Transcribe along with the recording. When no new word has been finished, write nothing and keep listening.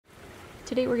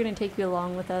Today we're going to take you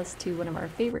along with us to one of our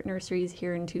favorite nurseries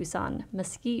here in Tucson,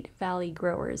 Mesquite Valley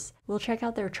Growers. We'll check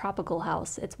out their tropical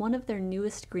house. It's one of their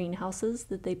newest greenhouses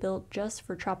that they built just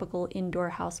for tropical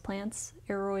indoor houseplants,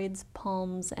 aroids,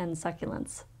 palms, and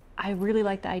succulents. I really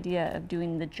like the idea of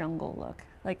doing the jungle look.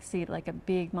 Like, see, like a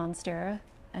big monstera,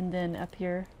 and then up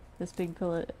here, this big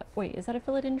wait, is that a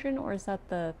philodendron or is that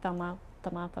the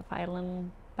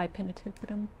Thamatophyllum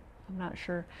bipinnatifidum? I'm not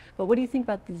sure. But what do you think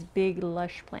about these big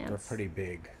lush plants? They're pretty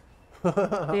big.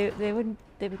 they would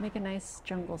make a nice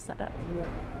jungle setup.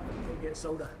 Get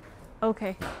soda.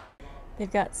 Okay.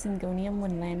 They've got Syngonium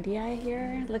winlandii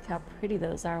here. Look how pretty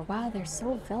those are. Wow, they're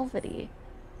so velvety.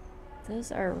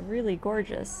 Those are really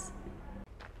gorgeous.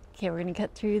 Okay, we're gonna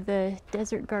cut through the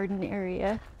desert garden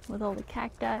area with all the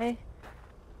cacti.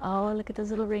 Oh, look at those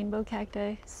little rainbow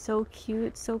cacti. So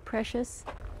cute, so precious.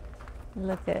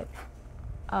 Look at,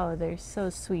 oh, they're so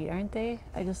sweet, aren't they?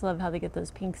 I just love how they get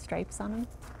those pink stripes on them.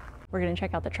 We're gonna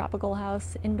check out the tropical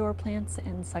house, indoor plants,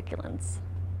 and succulents.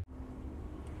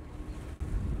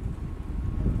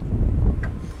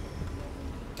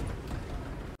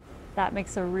 That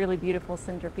makes a really beautiful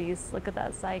centerpiece. Look at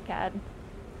that cycad.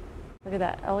 Look at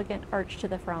that elegant arch to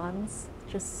the fronds.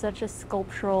 Just such a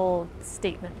sculptural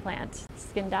statement plant.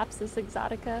 Scindapsus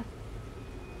exotica.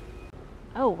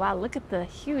 Oh wow, look at the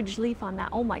huge leaf on that.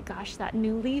 Oh my gosh, that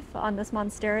new leaf on this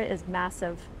monstera is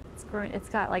massive. It's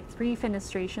got like 3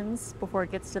 fenestrations before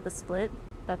it gets to the split.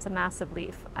 That's a massive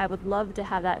leaf. I would love to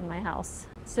have that in my house.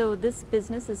 So this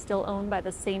business is still owned by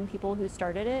the same people who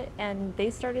started it, and they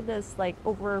started this like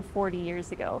over 40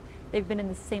 years ago. They've been in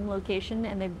the same location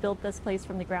and they've built this place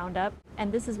from the ground up,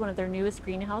 and this is one of their newest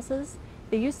greenhouses.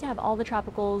 They used to have all the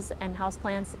tropicals and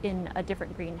houseplants in a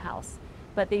different greenhouse,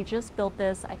 but they just built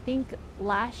this, I think,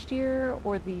 last year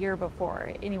or the year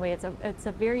before. Anyway, it's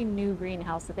a very new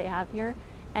greenhouse that they have here.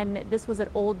 And this was an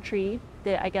old tree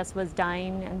that I guess was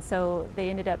dying, and so they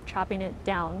ended up chopping it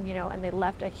down, you know, and they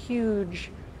left a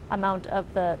huge amount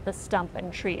of the stump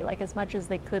and tree, like as much as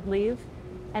they could leave,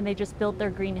 and they just built their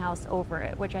greenhouse over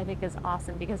it, which I think is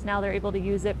awesome because now they're able to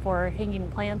use it for hanging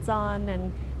plants on,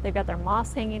 and they've got their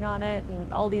moss hanging on it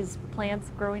and all these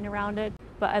plants growing around it.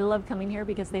 But I love coming here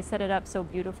because they set it up so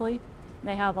beautifully.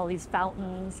 They have all these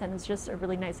fountains, and it's just a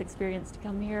really nice experience to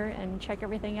come here and check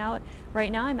everything out.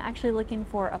 Right now I'm actually looking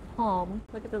for a palm.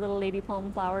 Look at the little lady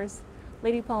palm flowers.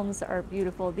 Lady palms are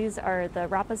beautiful. These are the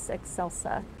Rapis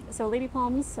excelsa. So lady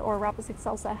palms or Rapis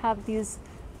excelsa have these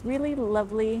really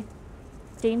lovely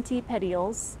dainty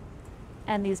petioles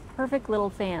and these perfect little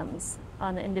fans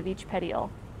on the end of each petiole.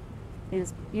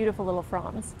 These beautiful little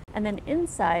fronds. And then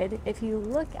inside, if you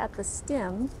look at the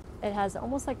stem, it has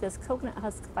almost like this coconut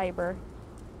husk fiber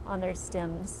on their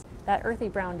stems. That earthy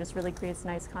brown just really creates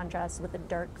nice contrast with the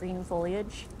dark green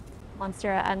foliage.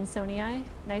 Monstera Adansonii,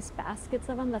 nice baskets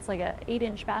of them. That's like a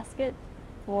 8-inch basket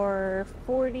for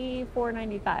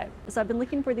 $44.95. So I've been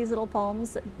looking for these little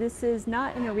palms. This is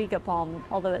not an Areca palm,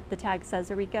 although the tag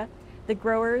says Areca. The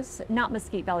growers, not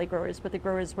Mesquite Valley growers, but the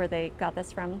growers where they got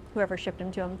this from, whoever shipped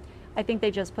them to them, I think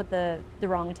they just put the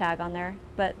wrong tag on there.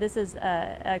 But this is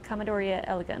a Commodoria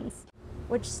elegans.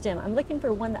 Which stem? I'm looking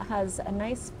for one that has a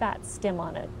nice fat stem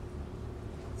on it.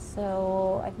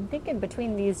 So I'm thinking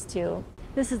between these two.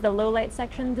 This is the low light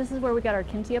section. This is where we got our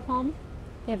Kintia palm.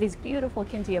 They have these beautiful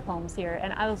Kintia palms here,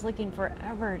 and I was looking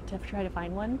forever to try to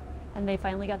find one, and they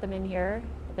finally got them in here.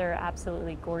 They're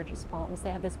absolutely gorgeous palms.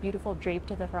 They have this beautiful drape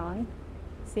to the frond.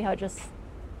 See how it just,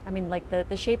 I mean, like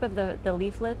the shape of the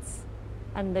leaflets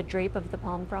and the drape of the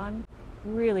palm frond.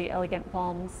 Really elegant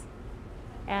palms.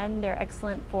 And they're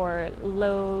excellent for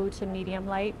low to medium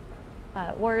light,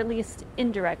 or at least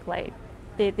indirect light.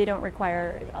 They don't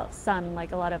require sun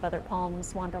like a lot of other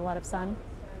palms want a lot of sun.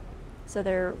 So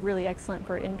they're really excellent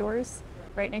for indoors.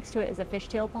 Right next to it is a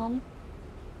fishtail palm.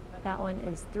 That one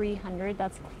is $300.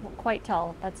 That's quite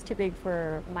tall. That's too big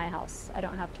for my house. I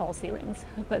don't have tall ceilings,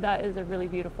 but that is a really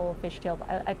beautiful fishtail.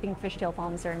 I think fishtail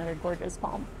palms are another gorgeous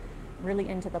palm. Really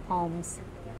into the palms.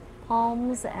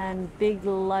 Palms and big,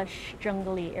 lush,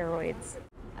 jungly aroids.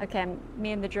 Okay,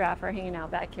 me and the giraffe are hanging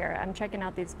out back here. I'm checking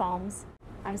out these palms.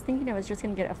 I was thinking I was just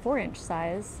gonna get a 4-inch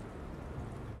size,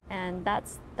 and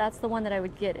that's the one that I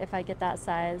would get if I get that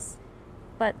size.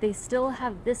 But they still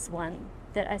have this one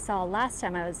that I saw last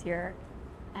time I was here,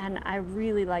 and I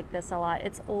really like this a lot.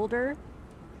 It's older,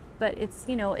 but it's,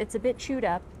 you know, it's a bit chewed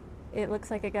up. It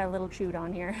looks like it got a little chewed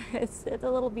on here. It's a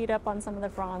little beat up on some of the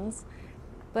fronds,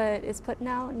 but it's putting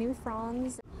out new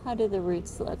fronds. How do the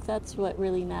roots look? That's what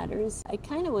really matters. I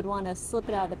kind of would want to slip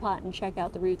it out of the pot and check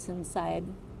out the roots inside.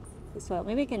 So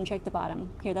maybe I can check the bottom.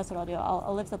 Here, that's what I'll do.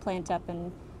 I'll lift the plant up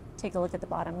and take a look at the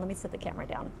bottom. Let me set the camera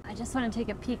down. I just want to take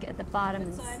a peek at the bottom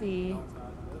and see.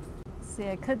 See,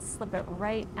 I could slip it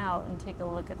right out and take a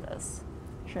look at this.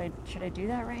 Should I do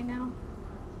that right now?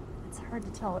 It's hard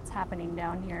to tell what's happening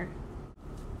down here.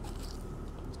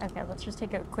 Okay, let's just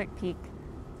take a quick peek.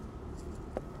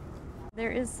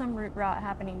 There is some root rot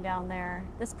happening down there.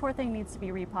 This poor thing needs to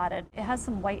be repotted. It has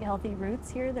some white healthy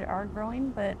roots here that are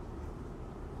growing, but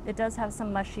it does have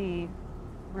some mushy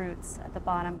roots at the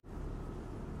bottom.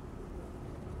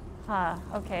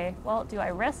 Okay. Well, do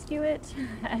I rescue it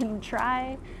and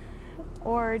try,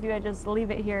 or do I just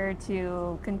leave it here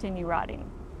to continue rotting?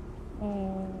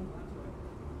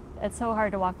 It's so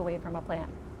hard to walk away from a plant.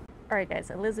 All right,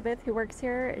 guys, Elizabeth, who works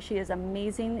here, she is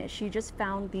amazing. She just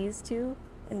found these two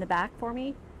in the back for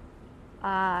me.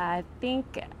 I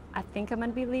think I'm gonna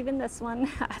be leaving this one.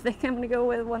 I think I'm gonna go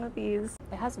with one of these.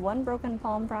 It has one broken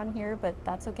palm frond here, but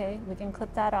that's okay. We can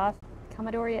clip that off.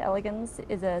 Comedoria elegans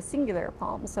is a singular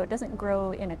palm, so it doesn't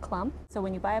grow in a clump. So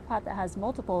when you buy a pot that has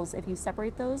multiples, if you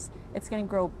separate those, it's gonna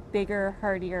grow bigger,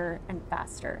 hardier, and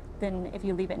faster than if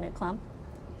you leave it in a clump.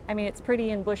 I mean, it's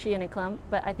pretty and bushy in a clump,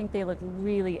 but I think they look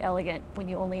really elegant when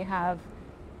you only have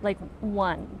like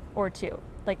one or two.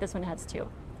 Like this one has two,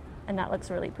 and that looks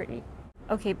really pretty.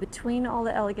 Okay, between all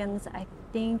the elegans, I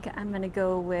think I'm gonna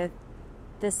go with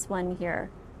this one here,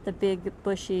 the big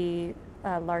bushy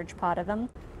large pot of them.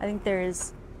 I think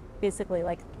there's basically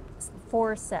like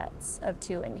 4 sets of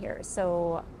 2 in here,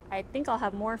 so I think I'll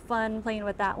have more fun playing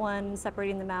with that one,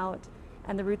 separating them out,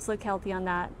 and the roots look healthy on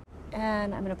that.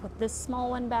 And I'm gonna put this small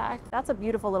one back. That's a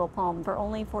beautiful little palm. For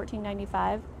only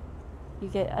 $14.95, you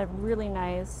get a really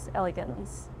nice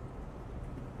elegans.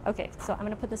 Okay, so I'm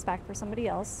gonna put this back for somebody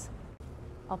else.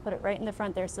 I'll put it right in the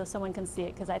front there so someone can see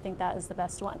it, because I think that is the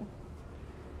best one.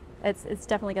 It's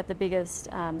definitely got the biggest,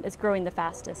 it's growing the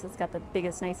fastest. It's got the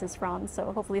biggest, nicest fronds,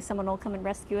 so hopefully someone will come and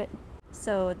rescue it.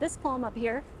 So this palm up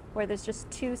here, where there's just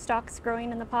 2 stalks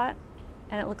growing in the pot,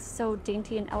 and it looks so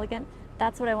dainty and elegant,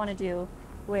 that's what I want to do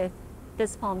with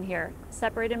this palm here.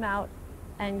 Separate them out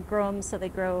and grow them so they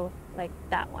grow like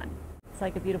that one. It's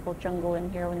like a beautiful jungle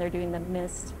in here when they're doing the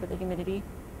mist for the humidity.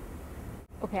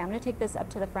 Okay, I'm gonna take this up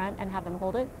to the front and have them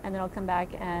hold it, and then I'll come back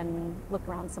and look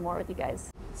around some more with you guys.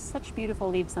 Such beautiful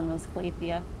leaves on those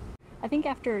calathea. I think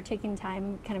after taking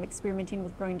time kind of experimenting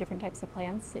with growing different types of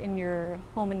plants in your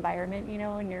home environment, you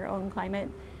know, in your own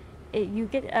climate, you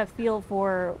get a feel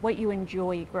for what you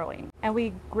enjoy growing. And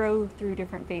we grow through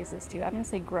different phases too. I'm gonna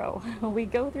say grow. We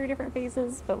go through different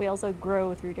phases, but we also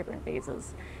grow through different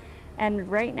phases. And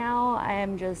right now I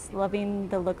am just loving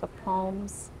the look of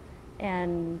palms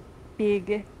and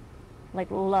big, like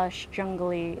lush,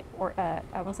 jungly, or I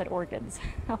almost said orchids.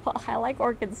 I like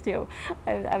orchids too.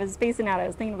 I was spacing out. I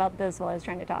was thinking about this while I was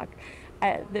trying to talk.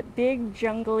 The big,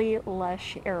 jungly,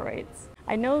 lush aroids.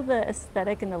 I know the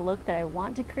aesthetic and the look that I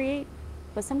want to create,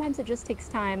 but sometimes it just takes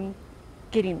time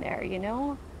getting there, you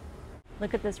know?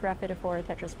 Look at this Raphidophora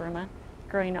tetrasperma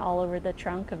growing all over the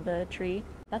trunk of the tree.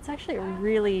 That's actually a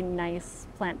really nice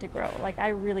plant to grow. Like, I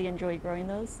really enjoy growing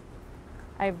those.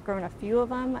 I've grown a few of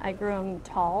them. I grew them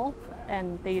tall,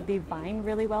 and they vine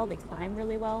really well, they climb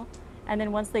really well. And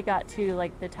then once they got to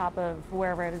like the top of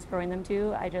wherever I was growing them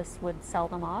to, I just would sell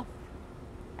them off.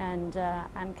 And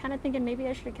I'm kind of thinking maybe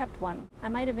I should have kept one. I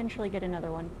might eventually get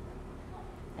another one.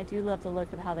 I do love the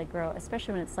look of how they grow,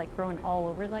 especially when it's like growing all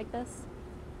over like this.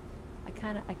 I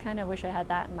kind of wish I had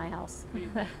that in my house.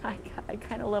 I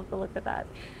kind of love the look of that.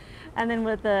 And then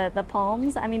with the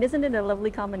palms, I mean, isn't it a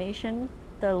lovely combination?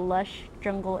 The lush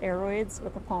jungle aroids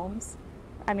with the palms.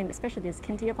 I mean, especially this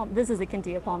Kintia palm. This is a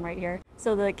Kintia palm right here.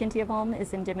 So the Kintia palm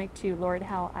is endemic to Lord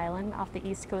Howe Island off the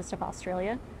east coast of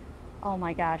Australia. Oh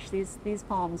my gosh, these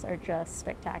palms are just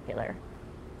spectacular.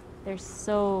 They're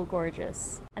so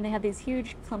gorgeous. And they have these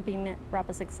huge clumping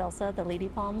Rapis excelsa, the lady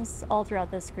palms, all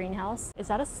throughout this greenhouse. Is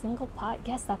that a single pot?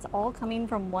 Yes, that's all coming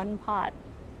from one pot.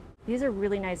 These are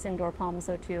really nice indoor palms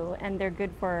though too, and they're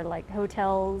good for like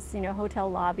hotels, you know, hotel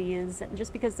lobbies. And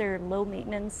just because they're low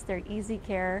maintenance, they're easy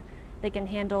care, they can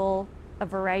handle a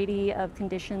variety of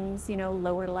conditions, you know,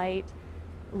 lower light,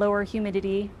 lower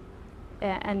humidity,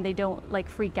 and they don't like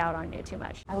freak out on you too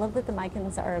much. I love that the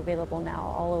micans are available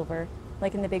now all over,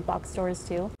 like in the big box stores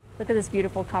too. Look at this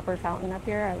beautiful copper fountain up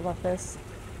here. I love this.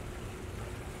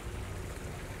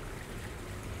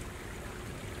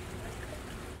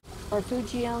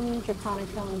 Orphugium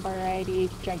japonicum variety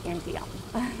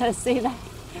giganteum. Say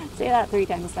that 3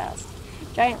 times fast.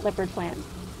 Giant leopard plant.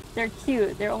 They're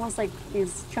cute. They're almost like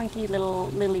these chunky little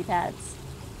lily pads.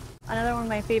 Another one of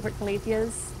my favorite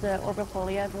calatheas, the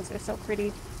orbifolia. Those are so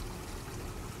pretty.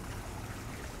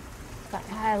 But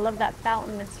I love that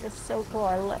fountain. It's just so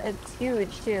cool. It's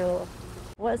huge too.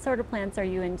 What sort of plants are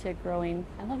you into growing?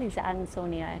 I love these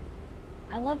Adansonii.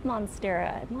 I love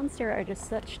Monstera. Monstera are just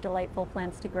such delightful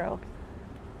plants to grow.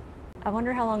 I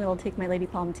wonder how long it'll take my lady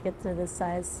palm to get to this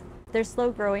size. They're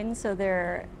slow growing, so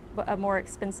they're a more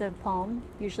expensive palm.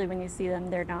 Usually when you see them,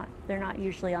 they're not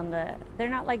usually on the, they're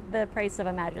not like the price of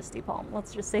a Majesty palm.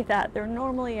 Let's just say that. They're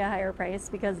normally a higher price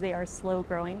because they are slow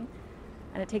growing,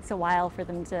 and it takes a while for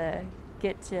them to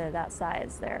get to that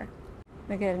size there.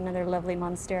 Look at another lovely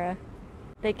Monstera.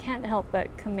 They can't help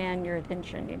but command your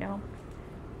attention, you know?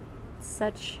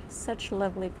 Such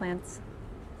lovely plants.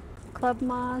 Club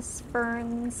moss,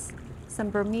 ferns,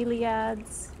 some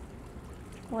bromeliads.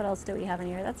 What else do we have in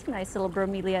here? That's a nice little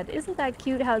bromeliad. Isn't that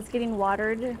cute how it's getting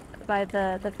watered by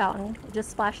the fountain? It just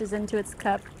splashes into its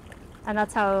cup, and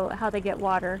that's how they get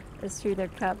water, is through their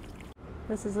cup.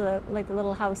 This is like the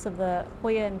little house of the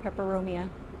Hoya and Peperomia.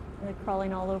 They're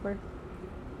crawling all over.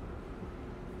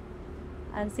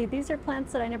 And see, these are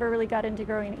plants that I never really got into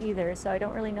growing either, so I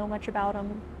don't really know much about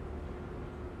them.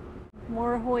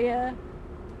 More Hoya.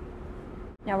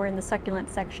 Now we're in the succulent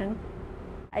section.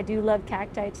 I do love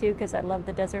cacti too because I love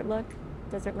the desert look,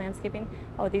 desert landscaping.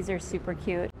 Oh, these are super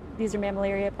cute. These are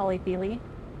Mammillaria polyphili.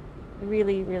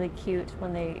 Really cute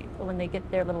when they get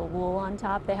their little wool on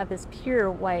top. They have this pure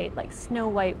white, like snow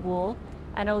white wool,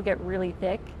 and it'll get really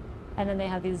thick. And then they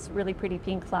have these really pretty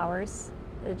pink flowers.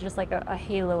 They're just like a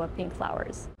halo of pink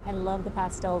flowers. I love the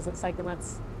pastels of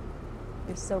succulents.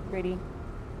 They're so pretty.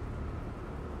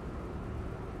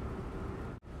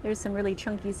 There's some really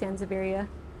chunky Sansevieria.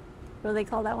 What do they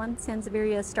call that one?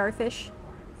 Sansevieria starfish.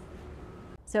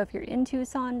 So if you're in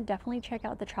Tucson, definitely check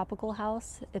out the tropical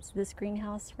house. It's this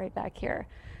greenhouse right back here.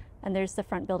 And there's the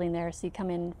front building there. So you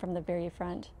come in from the very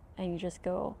front and you just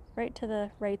go right to the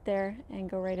right there and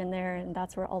go right in there. And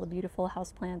that's where all the beautiful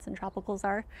house plants and tropicals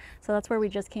are. So that's where we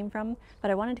just came from. But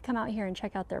I wanted to come out here and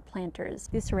check out their planters.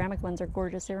 These ceramic ones are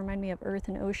gorgeous. They remind me of earth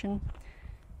and ocean.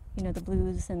 You know, the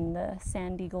blues and the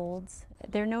sandy golds.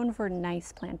 They're known for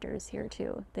nice planters here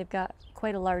too. They've got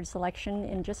quite a large selection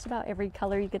in just about every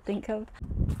color you could think of.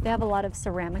 They have a lot of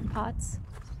ceramic pots.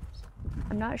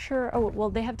 I'm not sure, oh, well,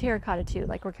 they have terracotta too.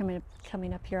 Like we're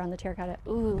coming up here on the terracotta.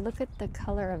 Ooh, look at the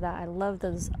color of that. I love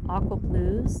those aqua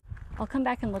blues. I'll come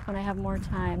back and look when I have more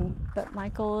time, but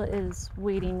Michael is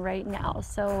waiting right now.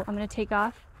 So I'm gonna take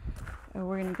off.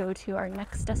 We're gonna go to our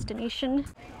next destination.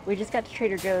 We just got to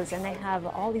Trader Joe's and they have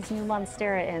all these new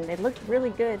Monstera in. They look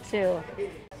really good too.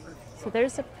 So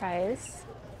there's a price.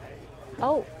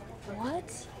 Oh,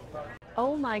 what?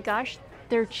 Oh my gosh,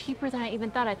 they're cheaper than I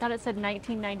even thought. I thought it said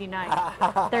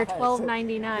 $19.99. They're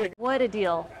 $12.99. What a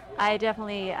deal. I'm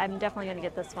definitely gonna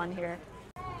get this one here.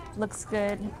 Looks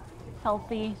good,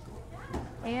 healthy,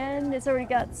 and it's already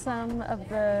got some of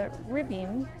the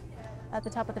ribbing at the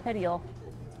top of the petiole.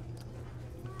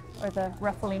 Or the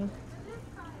ruffling.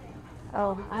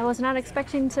 Oh, I was not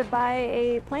expecting to buy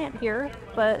a plant here,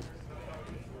 but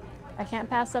I can't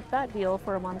pass up that deal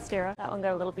for a Monstera. That one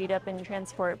got a little beat up in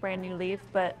transport, brand new leaf,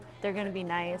 but they're gonna be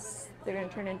nice. They're gonna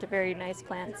turn into very nice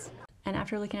plants. And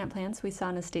after looking at plants, we saw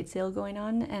an estate sale going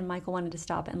on and Michael wanted to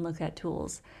stop and look at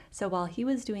tools. So while he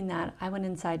was doing that, I went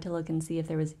inside to look and see if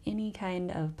there was any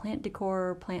kind of plant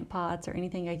decor, plant pots, or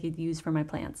anything I could use for my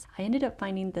plants. I ended up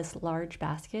finding this large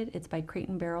basket. It's by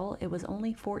Crate & Barrel. It was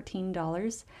only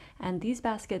 $14, and these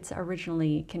baskets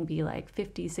originally can be like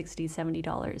 $50, $60,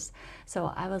 $70.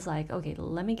 So I was like, okay,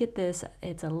 let me get this.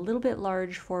 It's a little bit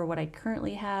large for what I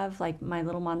currently have. Like my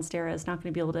little Monstera is not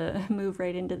going to be able to move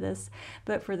right into this,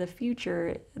 but for the future,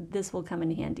 this will come in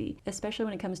handy, especially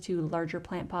when it comes to larger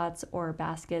plant pots or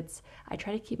baskets. I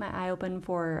try to keep my eye open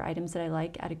for items that I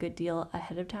like at a good deal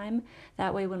ahead of time.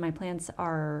 That way when my plants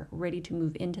are ready to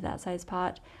move into that size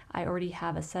pot, I already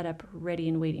have a setup ready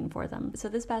and waiting for them. So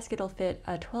this basket will fit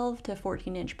a 12 to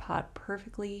 14 inch pot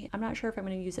perfectly. I'm not sure if I'm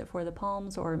going to use it for the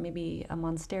palms or maybe a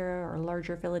Monstera or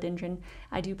larger philodendron.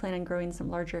 I do plan on growing some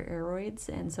larger aroids,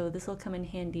 and so this will come in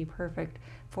handy perfect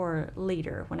for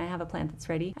later when I have a plant that's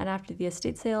ready. And after the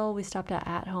estate sale, we stopped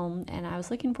at Home and I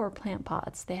was looking for plant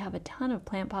pots. They have a ton of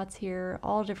plant pots here,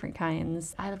 all different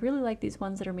kinds. I really like these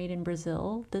ones that are made in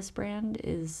Brazil. This brand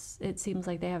it seems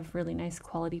like they have really nice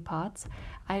quality pots.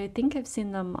 I think I've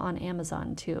seen them on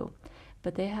Amazon too,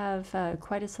 but they have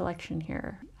quite a selection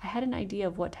here. I had an idea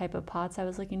of what type of pots I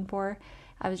was looking for.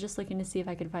 I was just looking to see if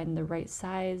I could find the right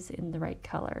size in the right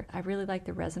color. I really like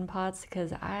the resin pots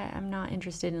because I'm not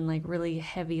interested in like really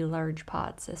heavy, large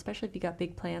pots, especially if you got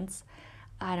big plants.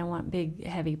 I don't want big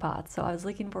heavy pots, so I was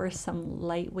looking for some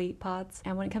lightweight pots.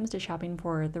 And when it comes to shopping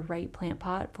for the right plant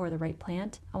pot for the right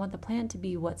plant, I want the plant to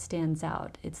be what stands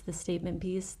out. It's the statement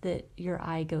piece that your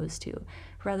eye goes to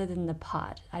rather than the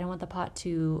pot. I don't want the pot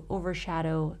to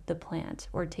overshadow the plant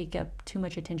or take up too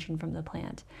much attention from the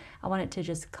plant. I want it to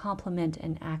just complement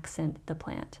and accent the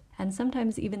plant. And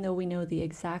sometimes, even though we know the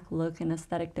exact look and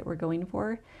aesthetic that we're going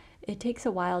for, it takes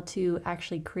a while to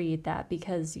actually create that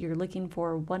because you're looking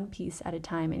for one piece at a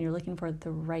time and you're looking for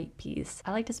the right piece.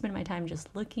 I like to spend my time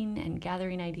just looking and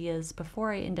gathering ideas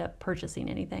before I end up purchasing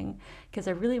anything, because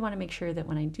I really want to make sure that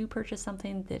when I do purchase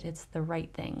something that it's the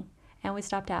right thing. And we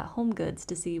stopped at Home Goods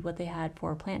to see what they had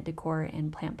for plant decor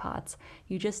and plant pots.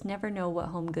 You just never know what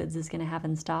Home Goods is going to have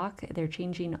in stock. They're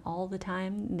changing all the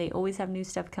time. They always have new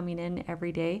stuff coming in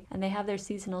every day. And they have their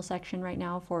seasonal section right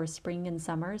now for spring and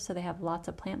summer. So they have lots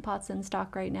of plant pots in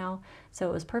stock right now. So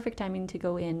it was perfect timing to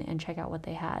go in and check out what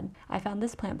they had. I found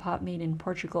this plant pot made in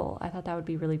Portugal. I thought that would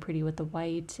be really pretty with the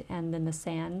white and then the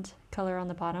sand color on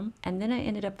the bottom. And then I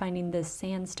ended up finding this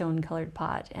sandstone colored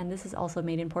pot, and this is also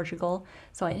made in Portugal.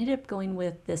 So I ended up going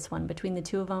with this one. Between the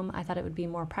two of them, I thought it would be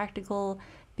more practical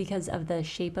because of the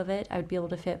shape of it. I would be able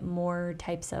to fit more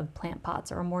types of plant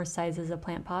pots or more sizes of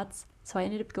plant pots. So I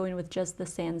ended up going with just the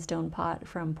sandstone pot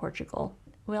from Portugal.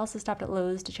 We also stopped at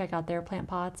Lowe's to check out their plant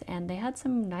pots, and they had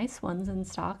some nice ones in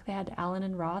stock. They had Allen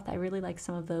and Roth. I really like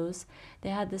some of those. They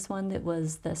had this one that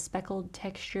was the speckled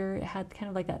texture. It had kind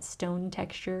of like that stone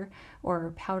texture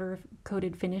or powder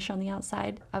coated finish on the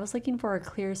outside. I was looking for a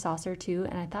clear saucer too,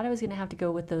 and I thought I was gonna have to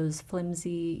go with those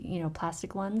flimsy,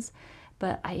 plastic ones.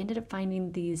 But I ended up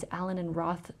finding these Allen and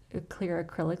Roth clear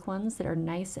acrylic ones that are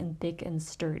nice and thick and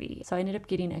sturdy. So I ended up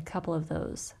getting a couple of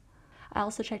those. I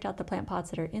also checked out the plant pots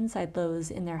that are inside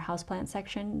Lowe's in their houseplant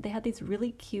section. They had these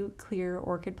really cute clear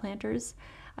orchid planters.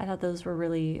 I thought those were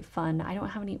really fun. I don't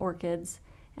have any orchids,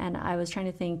 and I was trying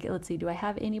to think, let's see, do I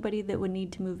have anybody that would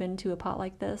need to move into a pot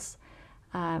like this?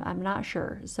 I'm not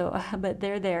sure, so but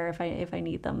they're there if I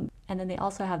need them. And then they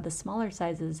also have the smaller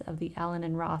sizes of the Allen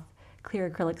and Roth clear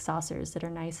acrylic saucers that are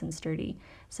nice and sturdy.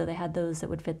 So they had those that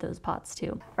would fit those pots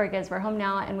too. All right guys, we're home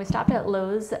now, and we stopped at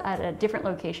Lowe's at a different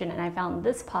location, and I found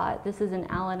this pot. This is an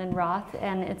Allen and Roth,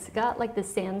 and it's got like the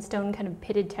sandstone kind of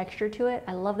pitted texture to it.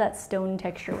 I love that stone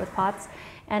texture with pots,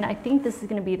 and I think this is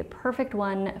gonna be the perfect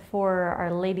one for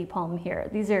our lady palm here.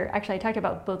 These are, actually I talked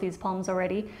about both these palms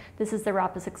already. This is the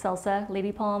Rapis excelsa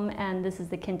lady palm, and this is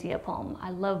the Kintia palm. I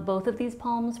love both of these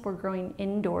palms for growing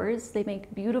indoors. They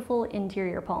make beautiful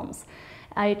interior palms.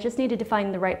 I just needed to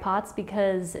find the right pots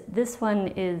because this one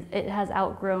it has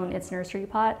outgrown its nursery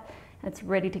pot. It's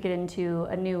ready to get into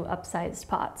a new upsized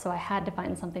pot. So I had to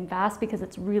find something fast because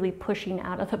it's really pushing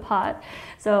out of the pot.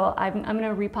 So I'm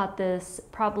gonna repot this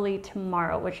probably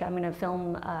tomorrow, which I'm gonna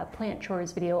film a plant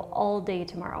chores video all day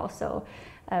tomorrow. So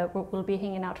we'll be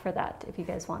hanging out for that if you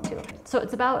guys want to. So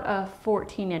it's about a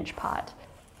 14-inch pot.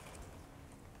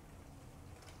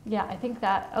 Yeah, I think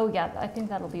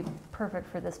that'll be perfect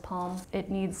for this palm. It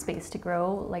needs space to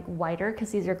grow like wider because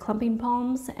these are clumping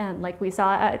palms, and like we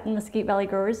saw at Mesquite Valley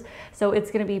Growers, so it's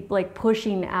gonna be like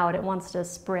pushing out, it wants to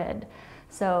spread.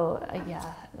 So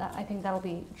yeah, I think that'll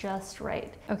be just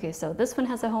right. Okay, so this one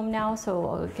has a home now, so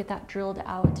I'll get that drilled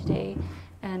out today,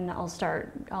 and I'll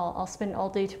spend all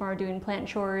day tomorrow doing plant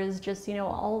chores, just,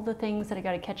 all the things that I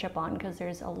gotta catch up on, because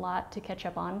there's a lot to catch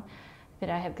up on that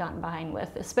I have gotten behind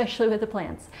with, especially with the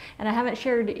plants. And I haven't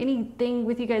shared anything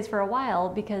with you guys for a while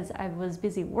because I was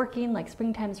busy working, like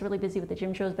springtime's really busy with the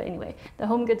gym shows. But anyway, the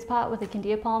Home Goods pot with the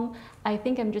Kintia palm, I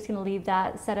think I'm just gonna leave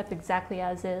that set up exactly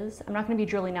as is. I'm not gonna be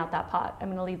drilling out that pot. I'm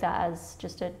gonna leave that as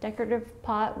just a decorative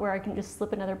pot where I can just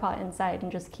slip another pot inside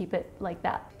and just keep it like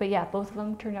that. But yeah, both of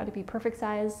them turned out to be perfect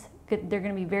size. They're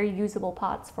gonna be very usable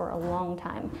pots for a long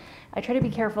time. I try to be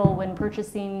careful when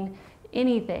purchasing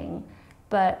anything,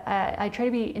 but I try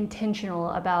to be intentional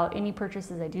about any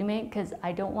purchases I do make because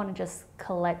I don't want to just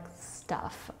collect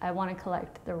stuff. I want to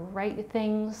collect the right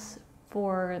things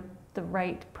for the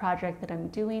right project that I'm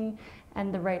doing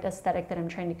and the right aesthetic that I'm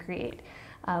trying to create,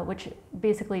 which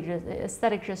basically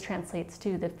aesthetic just translates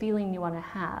to the feeling you want to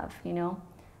have,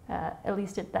 at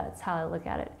least that's how I look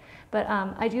at it. But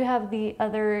I do have the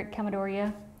other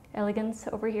Comedoria elegans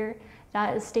over here.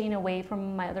 That is staying away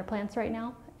from my other plants right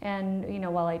now. And you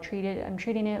know, while I treat it, I'm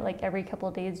treating it like every couple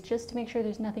of days just to make sure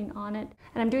there's nothing on it.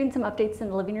 And I'm doing some updates in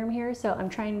the living room here, so I'm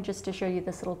trying just to show you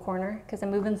this little corner because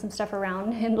I'm moving some stuff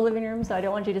around in the living room, so I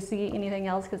don't want you to see anything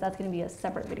else because that's going to be a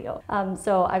separate video.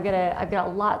 So I've got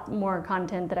a lot more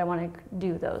content that I want to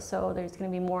do though, so there's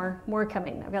going to be more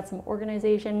coming. I've got some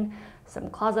organization, some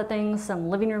closet things, some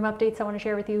living room updates I want to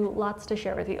share with you, lots to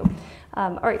share with you.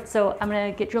 All right, so I'm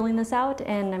going to get drilling this out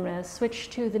and I'm going to switch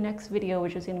to the next video,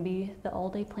 which is going to be the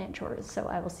all-day plant chores. So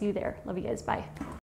I will see you there. Love you guys. Bye.